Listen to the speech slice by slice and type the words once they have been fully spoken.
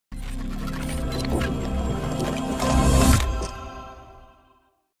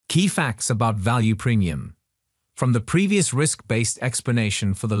Key facts about value premium. From the previous risk-based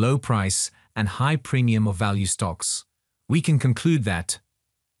explanation for the low price and high premium of value stocks, we can conclude that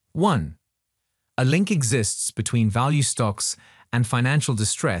 1. A link exists between value stocks and financial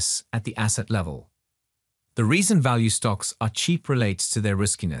distress at the asset level. The reason value stocks are cheap relates to their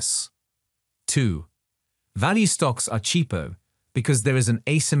riskiness. 2. Value stocks are cheaper because there is an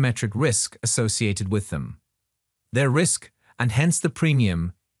asymmetric risk associated with them. Their risk, and hence the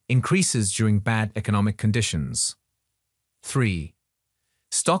premium, increases during bad economic conditions. 3.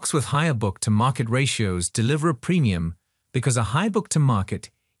 Stocks with higher book-to-market ratios deliver a premium because a high book-to-market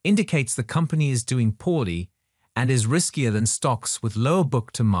indicates the company is doing poorly and is riskier than stocks with lower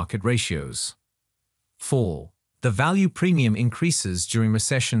book-to-market ratios. 4. The value premium increases during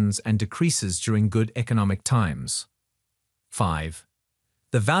recessions and decreases during good economic times. 5.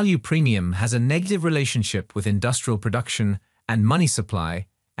 The value premium has a negative relationship with industrial production and money supply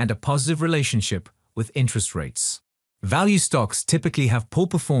and a positive relationship with interest rates. Value stocks typically have poor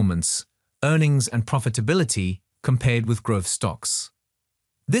performance, earnings, and profitability compared with growth stocks.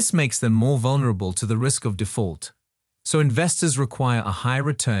 This makes them more vulnerable to the risk of default, so investors require a high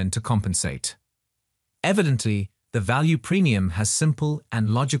return to compensate. Evidently, the value premium has simple and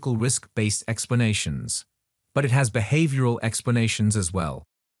logical risk-based explanations, but it has behavioral explanations as well.